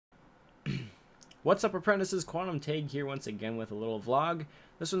What's up, apprentices? Quantum Tag here once again with a little vlog.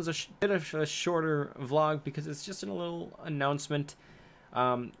 This one's a bit of a shorter vlog because it's just a little announcement.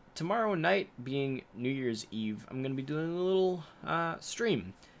 Tomorrow night, being New Year's Eve, I'm going to be doing a little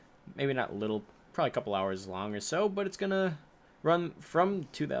stream. Maybe not little, probably a couple hours long or so, but it's going to run from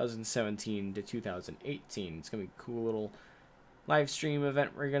 2017 to 2018. It's going to be a cool little live stream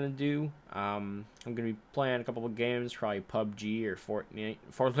event we're going to do. I'm going to be playing a couple of games, probably PUBG or Fortnite.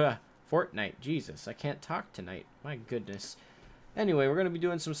 Jesus, I can't talk tonight. My goodness. Anyway, we're going to be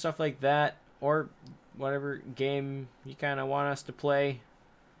doing some stuff like that, or whatever game you kind of want us to play.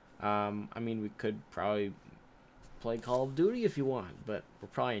 I mean, we could probably play Call of Duty if you want, but we're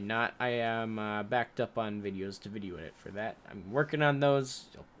probably not. I am backed up on videos to video edit for that. I'm working on those.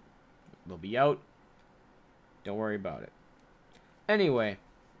 They'll be out. Don't worry about it. Anyway,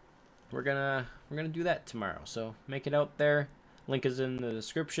 we're gonna do that tomorrow, so make it out there. Link is in the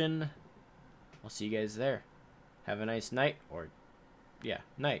description. I'll see you guys there. Have a nice night, or yeah,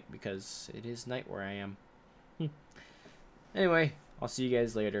 night, because it is night where I am. Anyway, I'll see you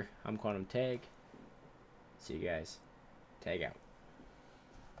guys later. I'm Quantum Tag. See you guys. Tag out.